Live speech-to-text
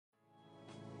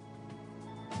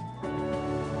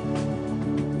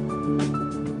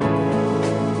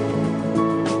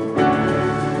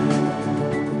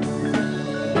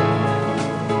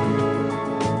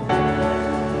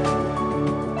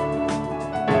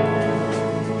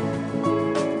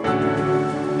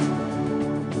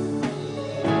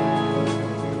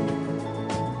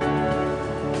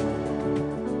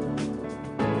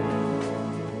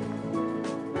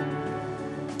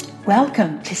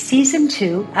Welcome to Season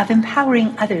 2 of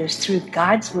Empowering Others Through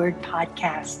God's Word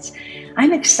podcasts.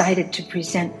 I'm excited to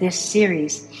present this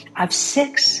series of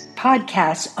 6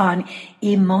 podcasts on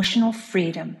emotional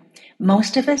freedom.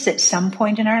 Most of us at some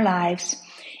point in our lives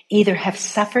either have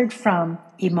suffered from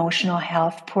emotional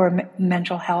health, poor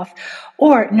mental health,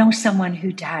 or know someone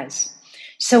who does.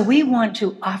 So we want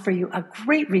to offer you a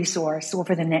great resource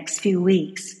over the next few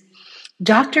weeks.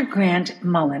 Dr. Grant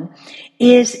Mullen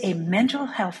is a mental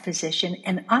health physician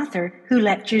and author who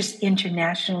lectures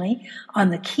internationally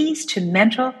on the keys to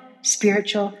mental,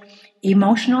 spiritual,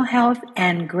 emotional health,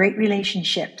 and great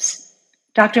relationships.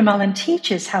 Dr. Mullen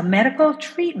teaches how medical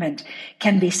treatment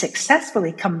can be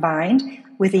successfully combined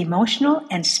with emotional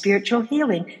and spiritual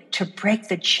healing to break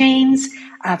the chains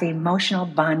of emotional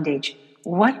bondage.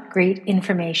 What great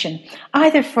information,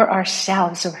 either for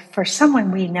ourselves or for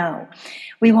someone we know.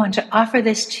 We want to offer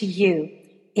this to you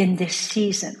in this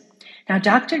season. Now,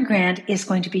 Dr. Grant is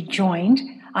going to be joined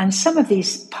on some of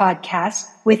these podcasts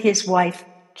with his wife,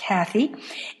 Kathy.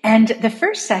 And the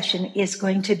first session is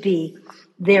going to be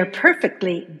their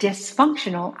perfectly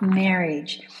dysfunctional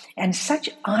marriage. And such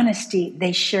honesty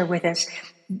they share with us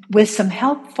with some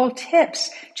helpful tips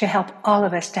to help all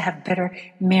of us to have better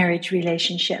marriage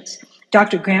relationships.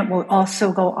 Dr. Grant will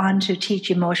also go on to teach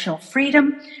emotional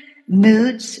freedom,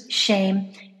 moods,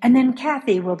 shame, and then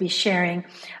Kathy will be sharing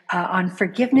on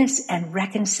forgiveness and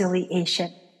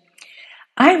reconciliation.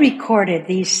 I recorded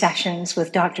these sessions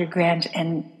with Dr. Grant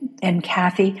and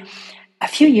Kathy a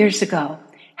few years ago.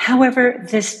 However,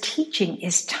 this teaching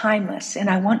is timeless, and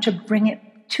I want to bring it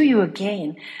to you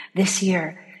again this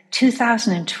year,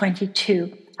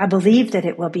 2022. I believe that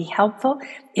it will be helpful,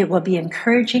 it will be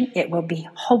encouraging, it will be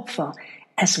hopeful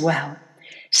as well.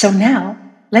 So now,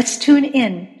 let's tune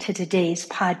in to today's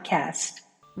podcast.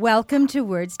 Welcome to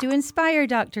Words to Inspire,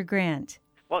 Dr. Grant.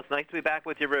 Well, it's nice to be back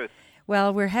with you, Ruth.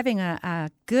 Well, we're having a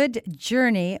good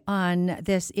journey on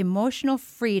this emotional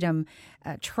freedom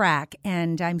track,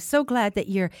 and I'm so glad that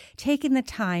you're taking the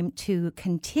time to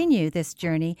continue this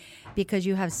journey because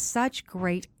you have such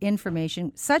great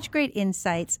information, such great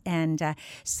insights, and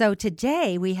so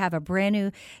today we have a brand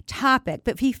new topic.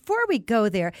 But before we go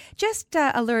there, just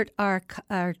alert our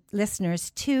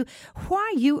listeners to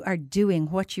why you are doing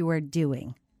what you are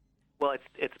doing. Well,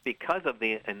 it's because of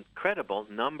the incredible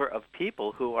number of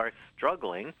people who are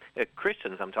struggling,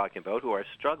 Christians I'm talking about, who are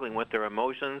struggling with their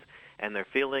emotions and their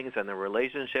feelings and their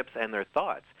relationships and their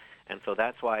thoughts. And so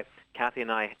that's why Kathy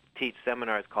and I teach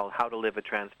seminars called How to Live a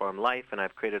Transformed Life, and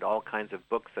I've created all kinds of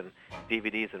books and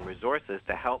DVDs and resources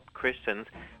to help Christians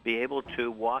be able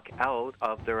to walk out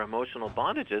of their emotional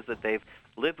bondages that they've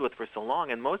lived with for so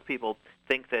long. And most people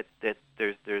think that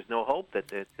there's no hope, that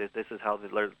this is how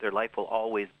their life will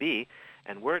always be.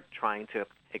 And we're trying to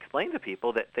explain to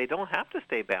people that they don't have to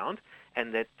stay bound,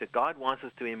 and that God wants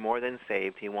us to be more than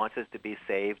saved. He wants us to be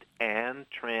saved and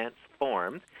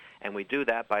transformed. And we do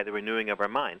that by the renewing of our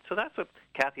mind. So that's what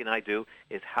Kathy and I do,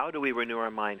 is how do we renew our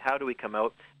mind? How do we come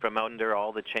out from under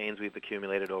all the chains we've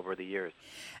accumulated over the years?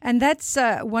 And that's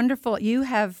wonderful. You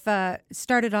have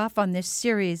started off on this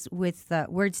series with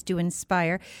Words to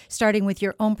Inspire, starting with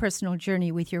your own personal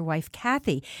journey with your wife,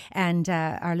 Kathy. And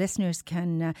our listeners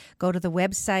can go to the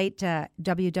website,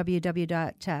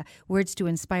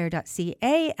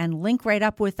 www.wordstoinspire.ca, and link right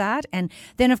up with that. And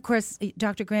then, of course,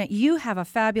 Dr. Grant, you have a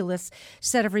fabulous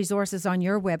set of resources on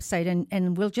your website,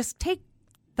 and we'll just take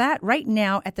that right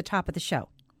now at the top of the show.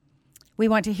 We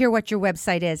want to hear what your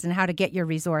website is and how to get your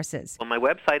resources. Well, my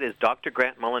website is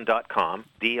drgrantmullen.com,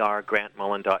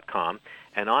 drgrantmullen.com,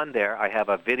 and on there I have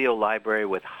a video library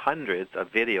with hundreds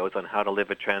of videos on how to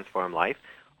live a transformed life.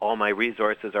 All my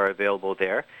resources are available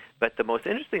there. But the most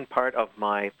interesting part of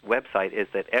my website is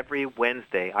that every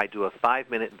Wednesday I do a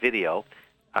 5-minute video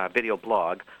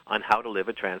blog on how to live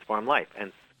a transformed life.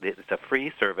 And it's a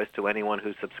free service to anyone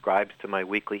who subscribes to my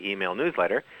weekly email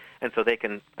newsletter. And so they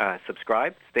can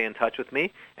subscribe, stay in touch with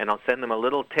me, and I'll send them a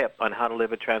little tip on how to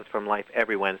live a transformed life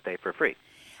every Wednesday for free.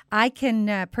 I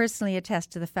can personally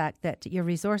attest to the fact that your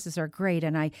resources are great,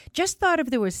 and I just thought if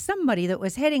there was somebody that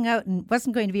was heading out and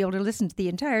wasn't going to be able to listen to the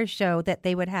entire show, that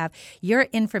they would have your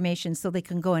information so they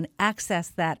can go and access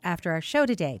that after our show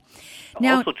today.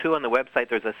 Now, also, too, on the website,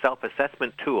 there's a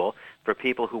self-assessment tool for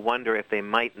people who wonder if they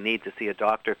might need to see a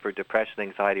doctor for depression,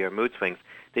 anxiety, or mood swings.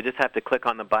 They just have to click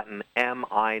on the button, Am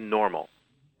I Normal?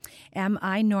 Am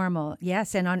I normal?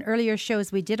 Yes. And on earlier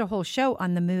shows, we did a whole show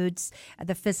on the moods,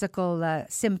 the physical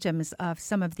symptoms of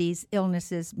some of these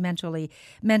illnesses,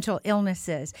 mental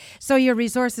illnesses. So your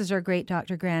resources are great,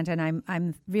 Dr. Grant, and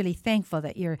I'm really thankful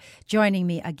that you're joining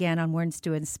me again on Words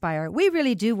to Inspire. We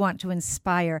really do want to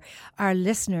inspire our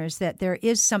listeners that there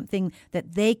is something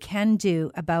that they can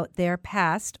do about their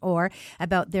past or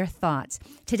about their thoughts.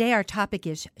 Today, our topic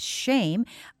is shame,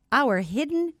 our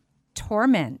hidden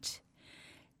torment.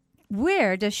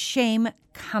 Where does shame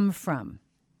come from?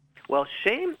 Well,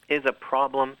 shame is a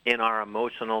problem in our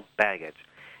emotional baggage.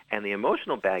 And the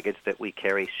emotional baggage that we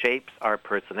carry shapes our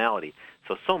personality.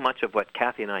 So much of what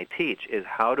Kathy and I teach is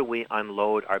how do we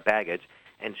unload our baggage.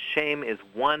 And shame is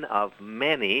one of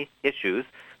many issues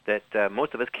that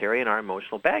most of us carry in our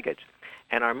emotional baggage.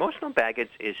 And our emotional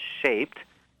baggage is shaped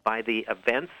by the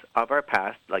events of our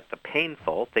past, like the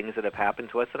painful things that have happened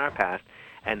to us in our past,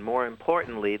 and more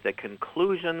importantly, the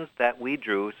conclusions that we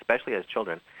drew, especially as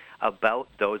children, about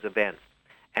those events.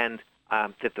 And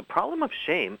that the problem of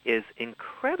shame is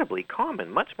incredibly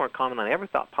common, much more common than I ever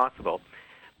thought possible.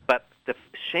 But the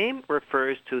shame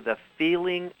refers to the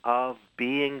feeling of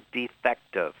being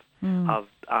defective, of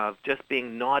just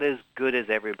being not as good as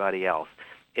everybody else.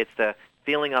 It's the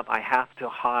feeling of I have to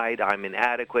hide, I'm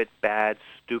inadequate, bad,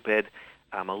 stupid,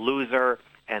 I'm a loser,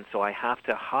 and so I have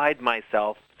to hide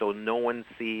myself so no one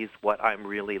sees what I'm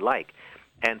really like.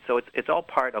 And so it's all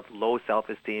part of low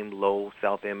self-esteem, low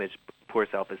self-image, poor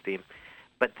self-esteem.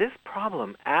 But this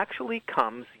problem actually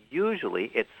comes, usually,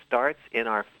 it starts in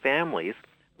our families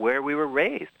where we were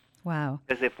raised. Wow.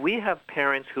 Because if we have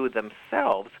parents who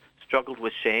themselves struggled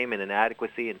with shame and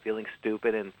inadequacy and feeling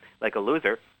stupid and like a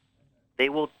loser, they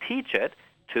will teach it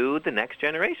to the next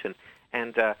generation.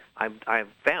 And I've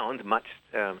found, much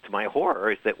to my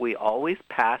horror, is that we always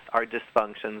pass our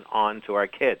dysfunctions on to our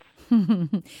kids. So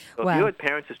Wow. if you had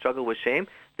parents who struggle with shame,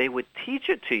 they would teach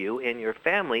it to you in your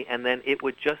family, and then it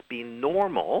would just be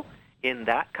normal in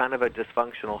that kind of a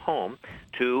dysfunctional home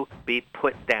to be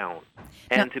put down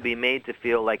and to be made to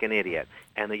feel like an idiot,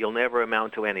 and that you'll never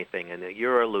amount to anything, and that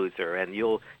you're a loser, and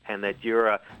that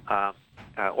you're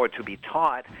or to be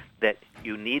taught that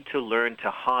you need to learn to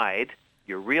hide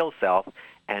your real self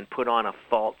and put on a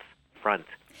false front.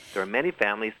 There are many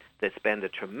families that spend a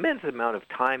tremendous amount of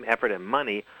time, effort, and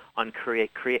money on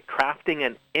crafting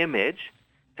an image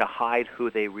to hide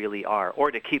who they really are, or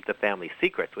to keep the family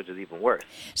secrets, which is even worse.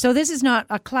 So this is not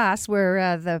a class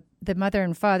where the mother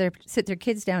and father sit their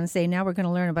kids down and say, now we're going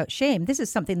to learn about shame. This is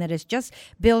something that is just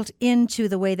built into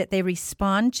the way that they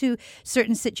respond to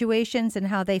certain situations and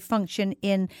how they function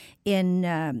in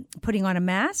putting on a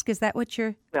mask. Is that what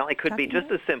you're Well, it could be just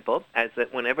about? as simple as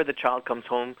that whenever the child comes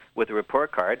home with a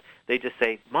report card, they just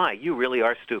say, "My, you really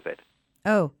are stupid.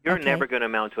 Oh, You're okay. never going to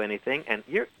amount to anything, and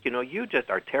you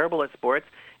just are terrible at sports,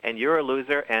 and you're a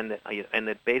loser, and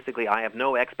that basically I have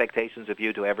no expectations of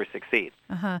you to ever succeed."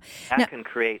 Uh-huh. That Now- can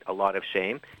create a lot of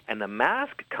shame, and the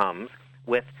mask comes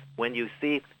with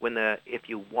if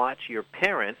you watch your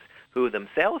parents who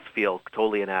themselves feel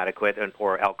totally inadequate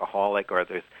or alcoholic, or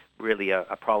there's really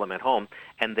a problem at home,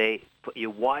 and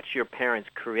you watch your parents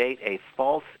create a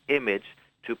false image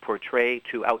to portray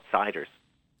to outsiders.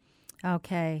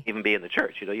 Okay. Even be in the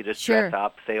church, you just Sure. dress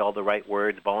up, say all the right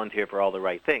words, volunteer for all the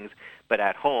right things, but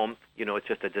at home, it's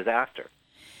just a disaster.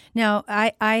 Now,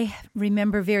 I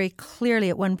remember very clearly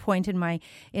at one point in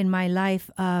my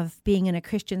life of being in a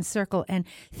Christian circle and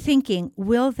thinking,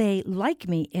 will they like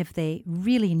me if they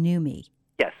really knew me?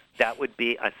 Yes, that would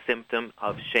be a symptom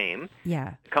of shame.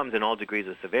 Yeah. It comes in all degrees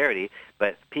of severity,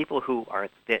 but people who are,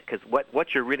 because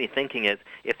what you're really thinking is,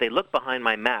 if they look behind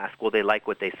my mask, will they like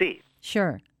what they see?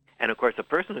 Sure. And of course, a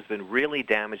person who's been really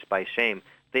damaged by shame,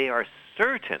 they are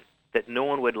certain that no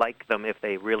one would like them if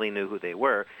they really knew who they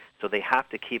were, so they have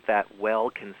to keep that well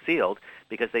concealed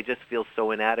because they just feel so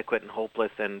inadequate and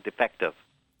hopeless and defective.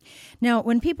 Now,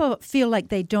 when people feel like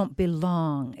they don't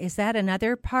belong, is that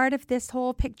another part of this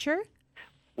whole picture?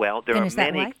 Well, there And are is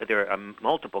that many, why? there are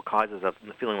multiple causes of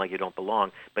feeling like you don't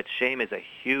belong, but shame is a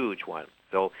huge one.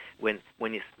 So when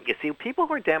you see people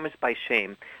who are damaged by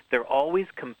shame, they're always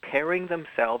comparing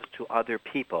themselves to other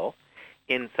people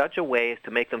in such a way as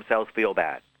to make themselves feel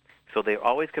bad. So they're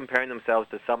always comparing themselves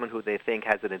to someone who they think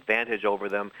has an advantage over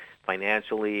them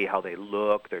financially, how they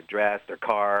look, their dress, their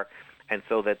car, and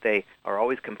so that they are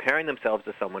always comparing themselves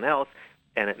to someone else,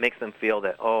 and it makes them feel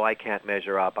that, oh, I can't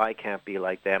measure up, I can't be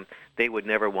like them, they would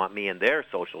never want me in their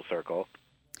social circle.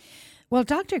 Well,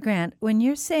 Dr. Grant, when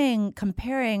you're saying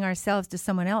comparing ourselves to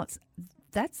someone else,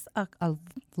 that's a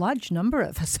large number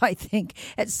of us, I think.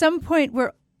 At some point,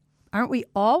 aren't we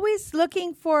always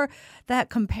looking for that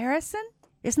comparison?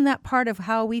 Isn't that part of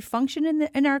how we function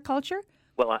in our culture?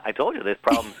 Well, I told you this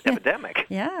problem's epidemic.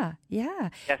 Yeah.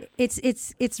 Yes.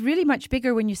 It's really much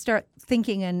bigger when you start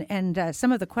thinking, and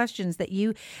some of the questions that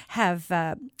you have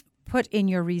put in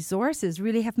your resources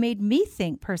really have made me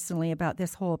think personally about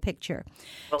this whole picture.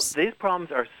 Well, these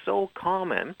problems are so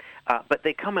common, but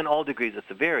they come in all degrees of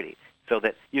severity, so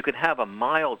that you can have a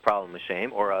mild problem of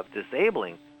shame or a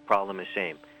disabling problem of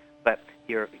shame. But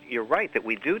you're right that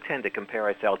we do tend to compare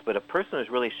ourselves, but a person who's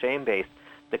really shame-based,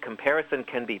 the comparison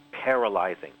can be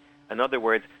paralyzing. In other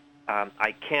words,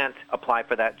 I can't apply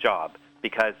for that job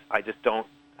because I just don't,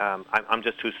 I'm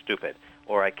just too stupid,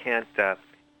 or I can't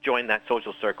join that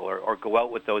social circle, or go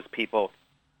out with those people,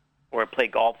 or play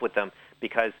golf with them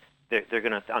because I'm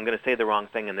going to say the wrong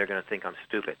thing and they're going to think I'm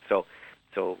stupid. So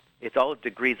it's all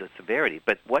degrees of severity.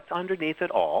 But what's underneath it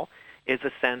all is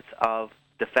a sense of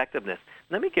defectiveness.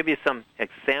 Let me give you some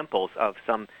examples of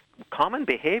some common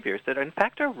behaviors that, in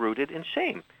fact, are rooted in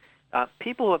shame.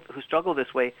 People who struggle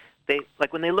this way,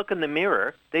 like when they look in the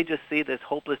mirror, they just see this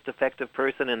hopeless, defective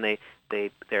person, and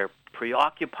they're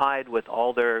preoccupied with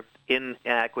all their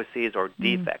inadequacies or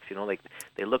defects. You know, like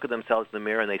they look at themselves in the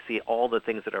mirror and they see all the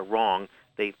things that are wrong.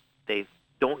 They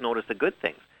don't notice the good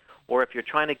things. Or if you're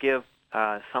trying to give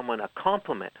someone a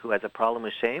compliment who has a problem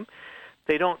with shame,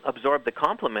 they don't absorb the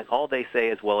compliment. All they say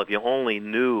is, "Well, if you only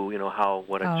knew,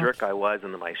 what a jerk I was,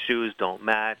 and that my shoes don't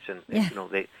match," and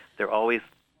they're always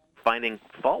finding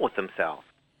fault with themselves.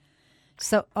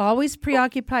 So always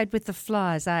preoccupied with the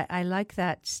flaws. I like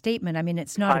that statement. I mean,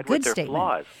 it's not a good statement.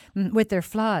 Flaws. With their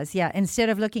flaws, yeah. Instead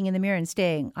of looking in the mirror and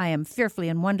saying, "I am fearfully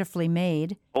and wonderfully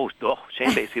made." Oh,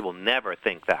 shame-based people never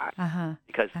think that.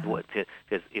 Because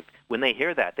when they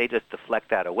hear that, they just deflect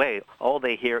that away. All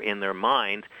they hear in their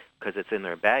mind, because it's in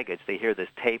their baggage, they hear this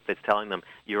tape that's telling them,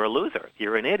 "You're a loser.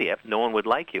 You're an idiot. No one would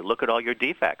like you. Look at all your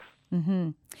defects."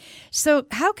 Mm-hmm. So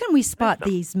how can we spot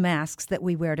these masks that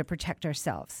we wear to protect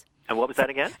ourselves? And what was that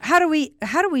again? How do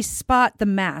we spot the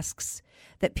masks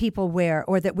that people wear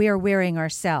or that we are wearing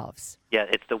ourselves? Yeah,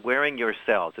 it's the wearing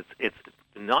yourselves. It's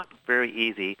not very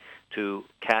easy to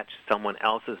catch someone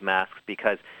else's masks,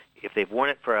 because if they've worn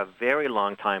it for a very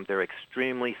long time, they're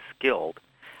extremely skilled.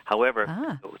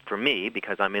 However, for me,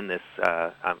 because I'm in this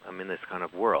kind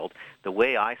of world, the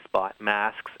way I spot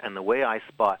masks and the way I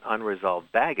spot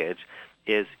unresolved baggage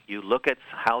is you look at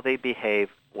how they behave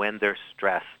when they're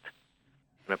stressed.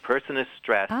 When a person is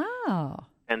stressed,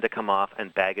 tend to come off,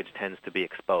 and baggage tends to be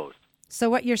exposed. So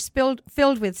what you're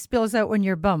filled with spills out when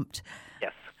you're bumped.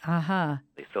 Yes.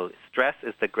 So stress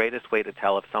is the greatest way to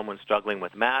tell if someone's struggling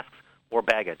with masks or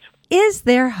baggage. Is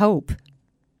there hope?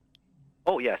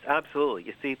 Oh, yes, absolutely.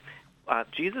 You see,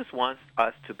 Jesus wants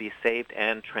us to be saved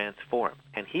and transformed,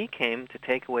 and he came to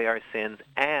take away our sins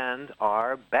and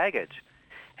our baggage.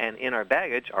 And in our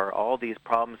baggage are all these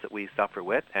problems that we suffer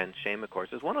with, and shame, of course,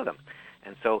 is one of them.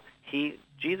 And so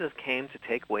Jesus came to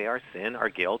take away our sin, our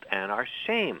guilt, and our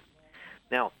shame.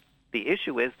 Now, the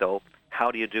issue is, though,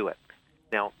 how do you do it?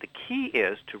 Now, the key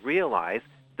is to realize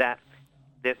that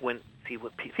when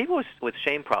people with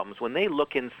shame problems, when they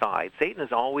look inside, Satan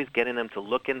is always getting them to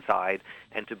look inside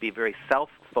and to be very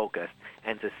self-focused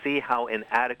and to see how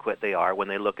inadequate they are when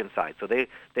they look inside. So they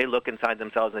look inside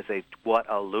themselves and they say, "What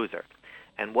a loser."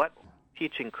 And what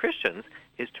teaching Christians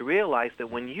is to realize that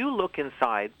when you look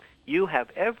inside, you have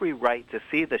every right to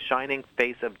see the shining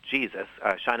face of Jesus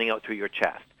shining out through your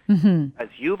chest. As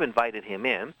you've invited him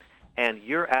in, and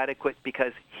you're adequate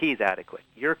because he's adequate.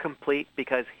 You're complete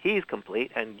because he's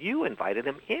complete, and you invited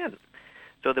him in.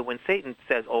 So that when Satan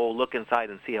says, "Oh, look inside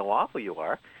and see how awful you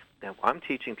are," now I'm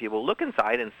teaching people, look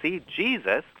inside and see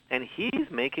Jesus, and he's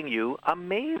making you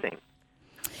amazing.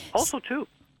 Also, too,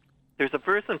 there's a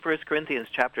verse in 1 Corinthians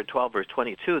chapter 12, verse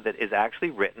 22 that is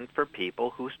actually written for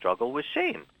people who struggle with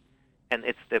shame. And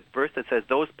it's the verse that says,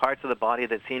 "Those parts of the body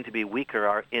that seem to be weaker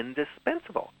are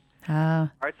indispensable."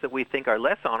 Parts that we think are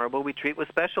less honorable, we treat with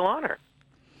special honor.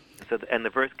 And the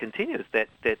verse continues that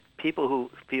people who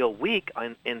feel weak,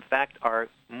 in fact, are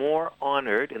more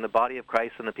honored in the body of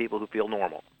Christ than the people who feel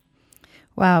normal.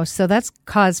 Wow, so that's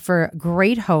cause for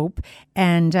great hope,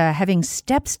 and having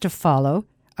steps to follow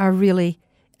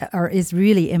is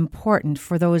really important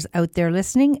for those out there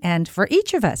listening, and for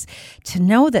each of us to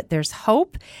know that there's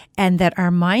hope, and that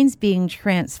our minds being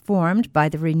transformed by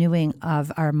the renewing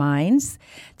of our minds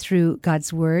through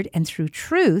God's Word and through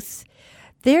truth.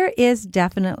 There is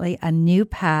definitely a new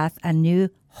path, a new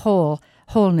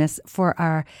wholeness for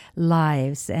our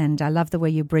lives. And I love the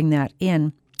way you bring that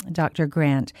in, Dr.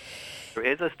 Grant. There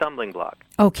is a stumbling block.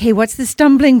 Okay, what's the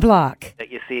stumbling block?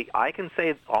 That you see, I can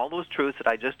say all those truths that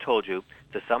I just told you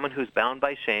to someone who's bound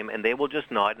by shame, and they will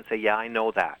just nod and say, "Yeah, I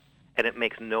know that." and it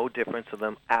makes no difference to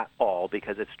them at all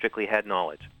because it's strictly head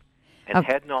knowledge. And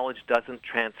Okay. head knowledge doesn't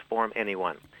transform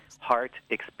anyone. Heart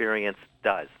experience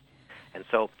does. And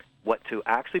so to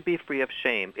actually be free of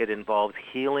shame, it involves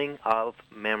healing of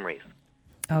memories.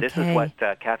 Okay. This is what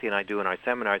Kathy and I do in our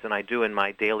seminars, and I do in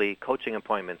my daily coaching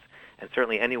appointments. And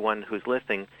certainly anyone who's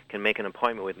listening can make an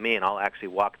appointment with me, and I'll actually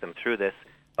walk them through this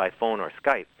by phone or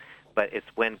Skype. But it's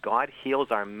when God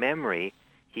heals our memory,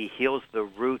 he heals the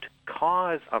root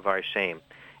cause of our shame.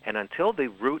 And until the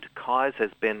root cause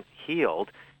has been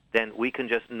healed, then we can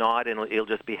just nod and it'll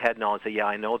just be head knowledge and say, yeah,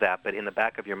 I know that. But in the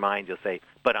back of your mind, you'll say,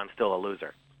 but I'm still a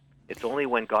loser. It's only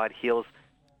when God heals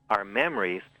our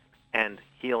memories and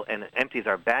empties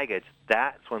our baggage,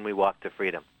 that's when we walk to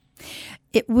freedom.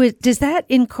 Does that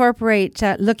incorporate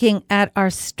looking at our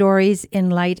stories in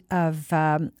light of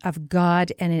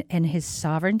God and His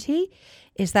sovereignty?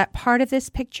 Is that part of this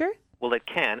picture? Well, it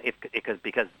can,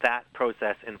 because that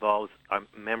process involves our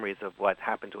memories of what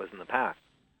happened to us in the past.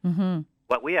 Mm-hmm.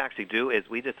 What we actually do is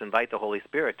we just invite the Holy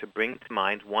Spirit to bring to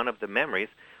mind one of the memories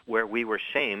where we were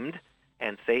shamed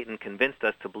and Satan convinced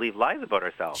us to believe lies about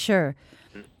ourselves. Sure.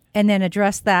 And then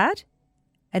address that,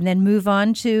 and then move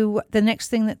on to the next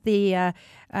thing that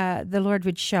the Lord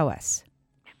would show us.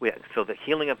 So the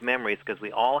healing of memories, because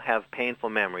we all have painful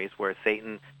memories where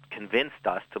Satan convinced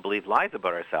us to believe lies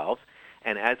about ourselves,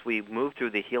 and as we move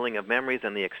through the healing of memories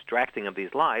and the extracting of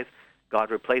these lies,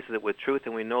 God replaces it with truth,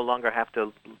 and we no longer have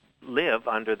to live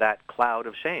under that cloud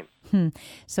of shame.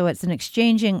 So it's an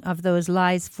exchanging of those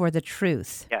lies for the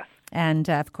truth. Yes. And,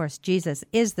 of course, Jesus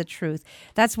is the truth.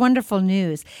 That's wonderful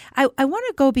news. I want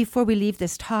to go, before we leave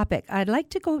this topic, I'd like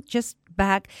to go just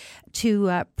back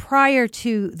to prior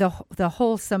to the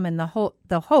wholesome and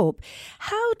the hope.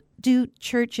 How do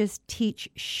churches teach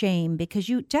shame? Because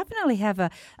you definitely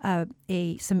have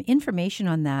some information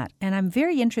on that, and I'm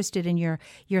very interested in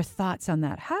your thoughts on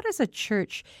that. How does a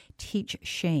church teach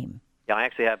shame? Yeah, I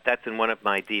actually have, that's in one of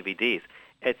my DVDs.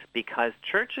 It's because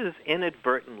churches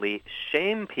inadvertently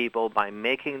shame people by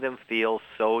making them feel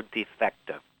so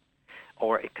defective.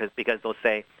 Or because they'll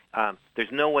say,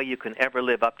 there's no way you can ever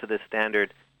live up to this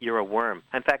standard, you're a worm.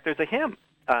 In fact, there's a hymn,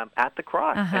 At the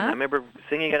Cross, and I remember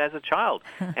singing it as a child,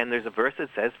 and there's a verse that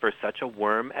says, for such a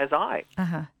worm as I.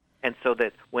 And so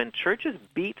that when churches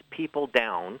beat people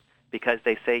down because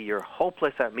they say you're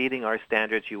hopeless at meeting our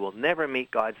standards, you will never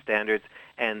meet God's standards,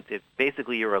 and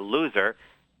basically you're a loser,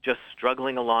 just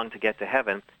struggling along to get to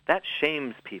heaven, that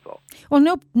shames people.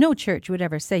 Well, no church would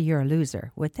ever say you're a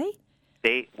loser, would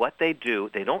they? What they do,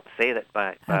 they don't say that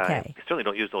they certainly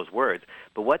don't use those words,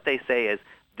 but what they say is,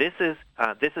 this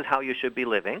is how you should be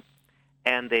living,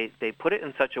 and they put it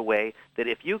in such a way that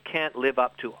if you can't live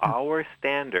up to our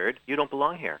standard, you don't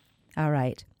belong here. All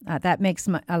right. That makes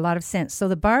a lot of sense. So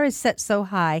the bar is set so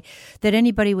high that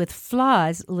anybody with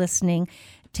flaws listening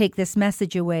take this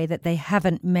message away that they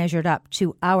haven't measured up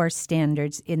to our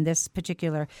standards in this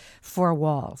particular four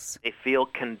walls. They feel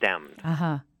condemned.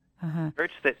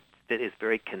 Church that is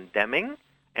very condemning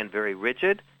and very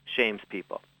rigid shames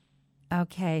people.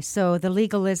 Okay, so the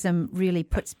legalism really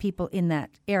puts people in that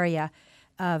area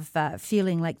of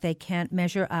feeling like they can't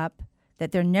measure up,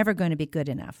 that they're never going to be good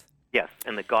enough. Yes,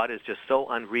 and that God is just so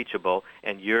unreachable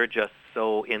and you're just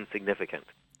so insignificant.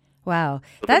 Wow.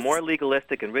 So the more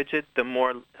legalistic and rigid, the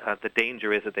more the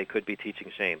danger is that they could be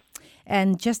teaching shame.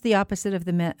 And just the opposite of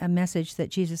the message that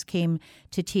Jesus came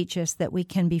to teach us, that we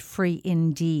can be free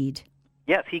indeed.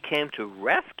 Yes, he came to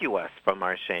rescue us from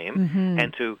our shame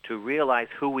and to realize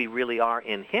who we really are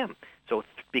in him. So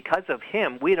because of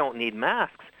him, we don't need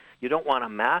masks. You don't want a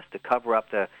mask to cover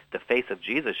up the face of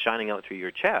Jesus shining out through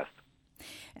your chest.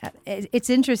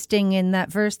 It's interesting in that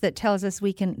verse that tells us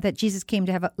that Jesus came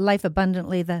to have life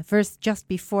abundantly. The verse just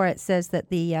before it says that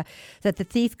the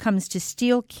thief comes to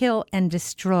steal, kill, and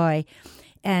destroy.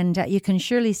 And you can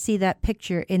surely see that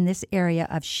picture in this area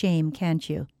of shame, can't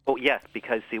you? Oh, yes,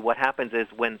 because, see, what happens is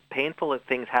when painful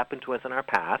things happen to us in our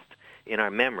past, in our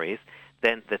memories,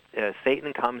 then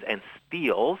Satan comes and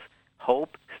steals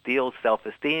hope, steals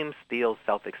self-esteem, steals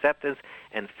self-acceptance,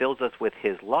 and fills us with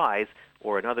his lies,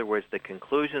 or in other words, the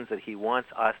conclusions that he wants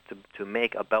us to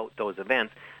make about those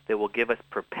events that will give us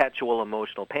perpetual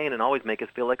emotional pain and always make us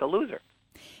feel like a loser.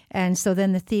 And so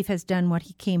then the thief has done what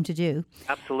he came to do.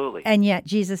 Absolutely. And yet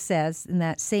Jesus says in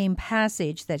that same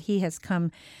passage that he has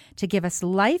come to give us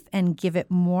life and give it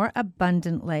more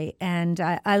abundantly. And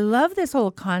I love this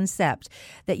whole concept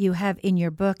that you have in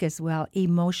your book as well,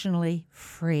 emotionally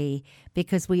free,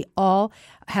 because we all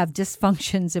have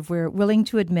dysfunctions if we're willing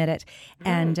to admit it.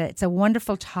 And it's a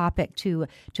wonderful topic to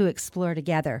explore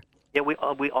together. Yeah,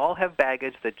 we all have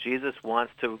baggage that Jesus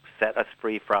wants to set us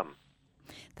free from.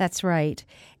 That's right.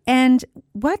 And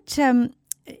what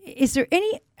is there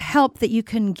any help that you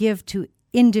can give to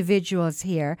individuals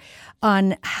here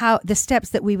on how the steps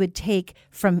that we would take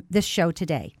from this show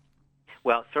today?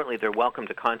 Well, certainly they're welcome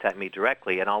to contact me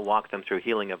directly, and I'll walk them through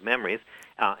healing of memories.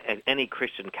 And any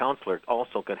Christian counselor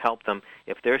also could help them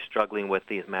if they're struggling with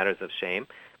these matters of shame.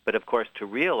 But, of course, to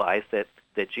realize that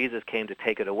Jesus came to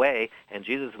take it away, and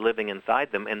Jesus is living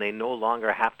inside them, and they no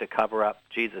longer have to cover up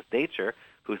Jesus' nature,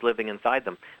 who's living inside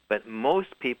them. But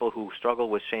most people who struggle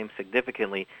with shame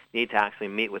significantly need to actually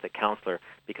meet with a counselor,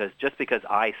 because just because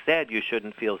I said you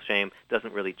shouldn't feel shame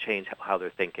doesn't really change how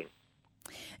they're thinking.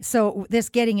 So this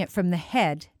getting it from the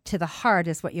head to the heart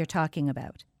is what you're talking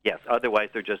about. Yes, otherwise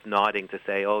they're just nodding to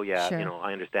say, oh, yeah, Sure.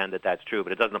 I understand that that's true,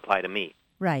 but it doesn't apply to me.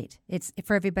 Right. It's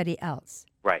for everybody else.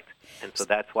 Right. And so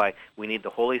that's why we need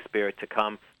the Holy Spirit to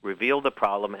come, reveal the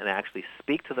problem, and actually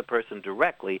speak to the person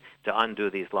directly to undo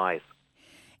these lies.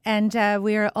 And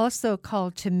we are also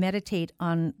called to meditate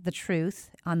on the truth,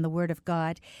 on the Word of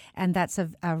God, and that's a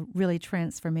really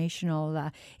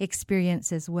transformational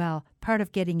experience as well, part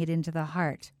of getting it into the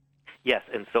heart. Yes,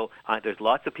 and so there's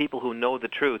lots of people who know the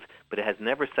truth, but it has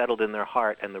never settled in their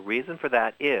heart, and the reason for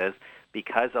that is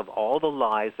because of all the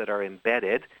lies that are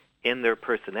embedded in their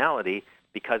personality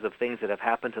because of things that have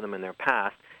happened to them in their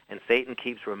past, and Satan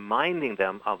keeps reminding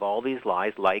them of all these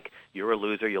lies, like, you're a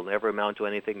loser, you'll never amount to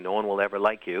anything, no one will ever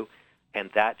like you, and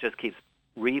that just keeps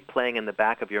replaying in the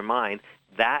back of your mind.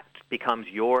 That becomes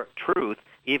your truth,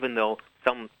 even though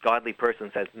some godly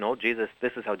person says, no, Jesus,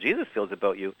 this is how Jesus feels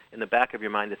about you. In the back of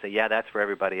your mind, they say, yeah, that's for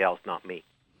everybody else, not me.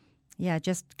 Yeah,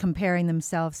 just comparing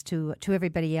themselves to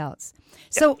everybody else.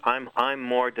 So yes, I'm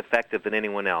more defective than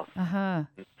anyone else. Uh-huh.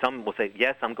 Some will say,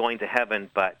 yes, I'm going to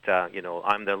heaven, but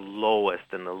I'm the lowest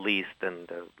and the least, and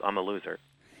I'm a loser.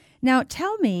 Now,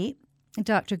 tell me,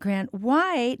 Dr. Grant,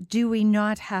 why do we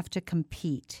not have to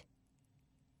compete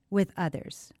with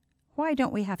others? Why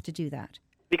don't we have to do that?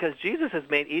 Because Jesus has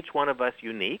made each one of us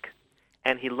unique,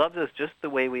 and he loves us just the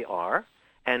way we are,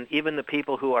 and even the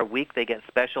people who are weak, they get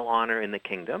special honor in the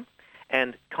kingdom.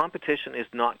 And competition is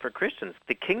not for Christians.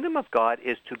 The kingdom of God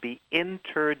is to be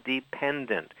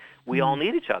interdependent. We all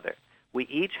need each other. We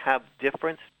each have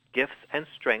different gifts and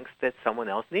strengths that someone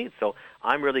else needs. So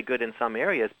I'm really good in some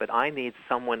areas, but I need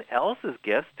someone else's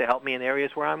gifts to help me in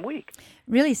areas where I'm weak.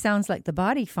 Really sounds like the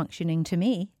body functioning to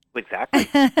me. Exactly.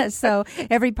 So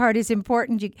every part is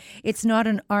important. It's not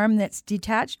an arm that's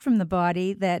detached from the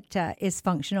body that is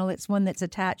functional. It's one that's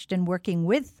attached and working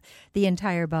with the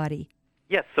entire body.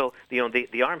 Yes, so the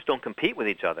arms don't compete with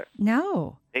each other.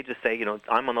 No. They just say,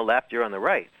 I'm on the left, you're on the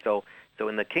right. So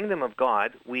in the kingdom of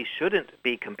God, we shouldn't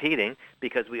be competing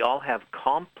because we all have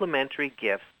complementary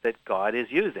gifts that God is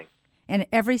using. And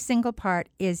every single part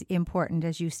is important,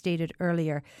 as you stated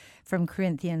earlier from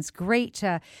Corinthians. Great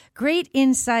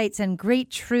insights and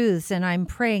great truths, and I'm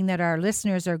praying that our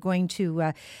listeners are going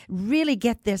to really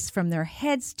get this from their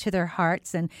heads to their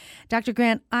hearts. And Dr.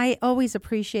 Grant, I always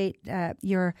appreciate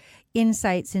your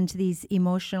insights into these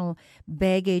emotional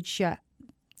baggage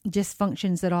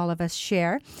dysfunctions that all of us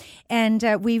share. And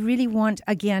we really want,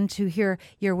 again, to hear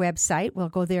your website. We'll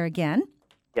go there again.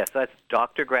 Yes, that's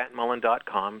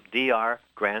drgrantmullen.com,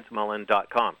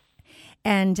 drgrantmullen.com.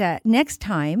 And next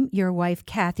time, your wife,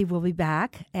 Kathy, will be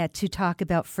back to talk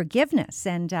about forgiveness.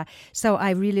 And so I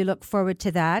really look forward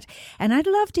to that. And I'd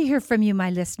love to hear from you,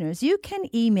 my listeners. You can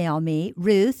email me,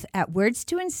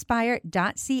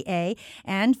 ruth@wordstoinspire.ca,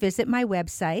 and visit my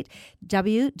website,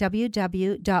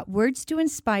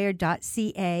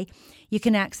 www.wordstoinspire.ca. You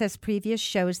can access previous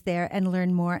shows there and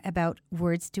learn more about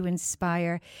Words to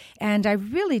Inspire. And I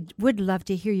really would love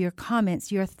to hear your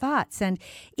comments, your thoughts, and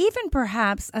even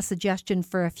perhaps a suggestion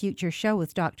for a future show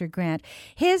with Dr. Grant.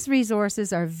 His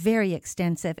resources are very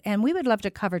extensive, and we would love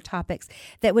to cover topics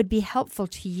that would be helpful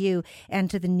to you and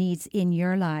to the needs in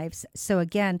your lives. So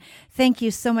again, thank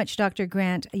you so much, Dr.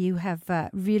 Grant. You have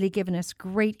really given us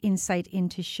great insight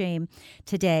into shame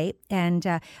today. And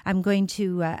I'm going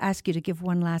to ask you to give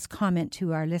one last comment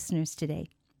to our listeners today.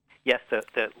 Yes,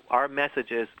 our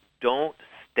message is don't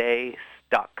stay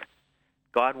stuck.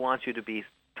 God wants you to be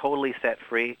totally set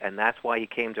free, and that's why he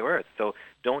came to earth. So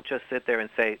don't just sit there and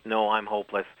say, no, I'm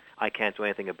hopeless, I can't do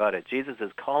anything about it. Jesus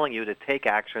is calling you to take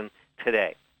action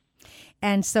today.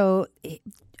 And so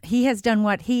he has done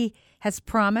what he has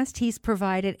promised, he's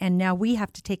provided, and now we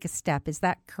have to take a step. Is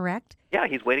that correct? Yeah,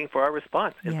 he's waiting for our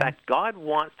response. In fact, God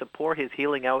wants to pour his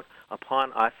healing out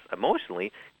upon us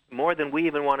emotionally more than we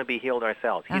even want to be healed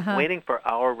ourselves. He's waiting for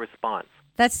our response.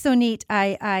 That's so neat.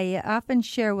 I often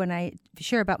share when I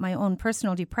share about my own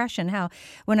personal depression, how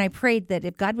when I prayed that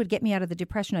if God would get me out of the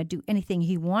depression, I'd do anything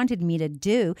He wanted me to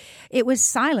do. It was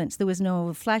silence. There was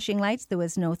no flashing lights. There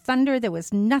was no thunder. There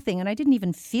was nothing. And I didn't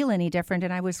even feel any different.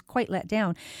 And I was quite let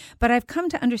down. But I've come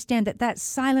to understand that that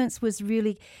silence was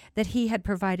really that He had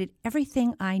provided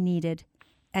everything I needed.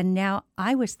 And now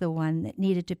I was the one that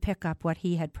needed to pick up what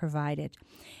He had provided.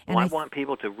 And I want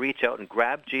people to reach out and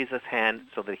grab Jesus' hand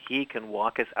so that He can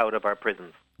walk us out of our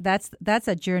prisons. That's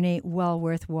a journey well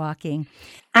worth walking.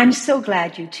 I'm so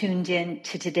glad you tuned in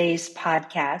to today's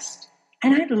podcast,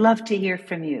 and I'd love to hear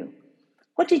from you.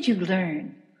 What did you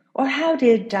learn? Or how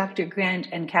did Dr. Grant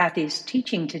and Kathy's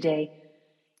teaching today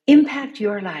impact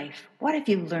your life? What have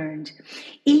you learned?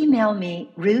 Email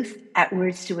me,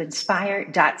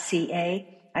 ruth@wordstoinspire.ca.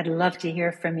 I'd love to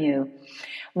hear from you.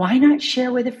 Why not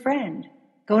share with a friend?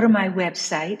 Go to my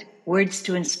website,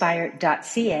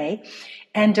 wordstoinspire.ca,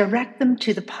 and direct them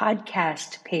to the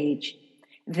podcast page.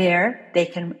 There, they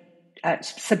can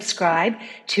subscribe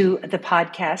to the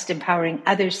podcast, Empowering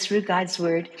Others Through God's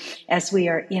Word, as we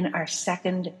are in our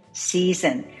second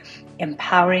season,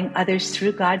 Empowering Others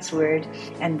Through God's Word.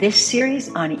 And this series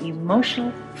on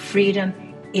emotional freedom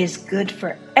is good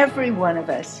for every one of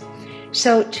us.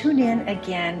 So tune in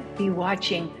again, be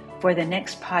watching for the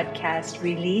next podcast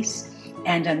release.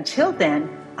 And until then,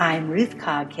 I'm Ruth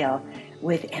Coghill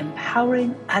with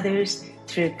Empowering Others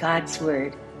Through God's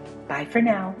Word. Bye for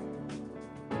now.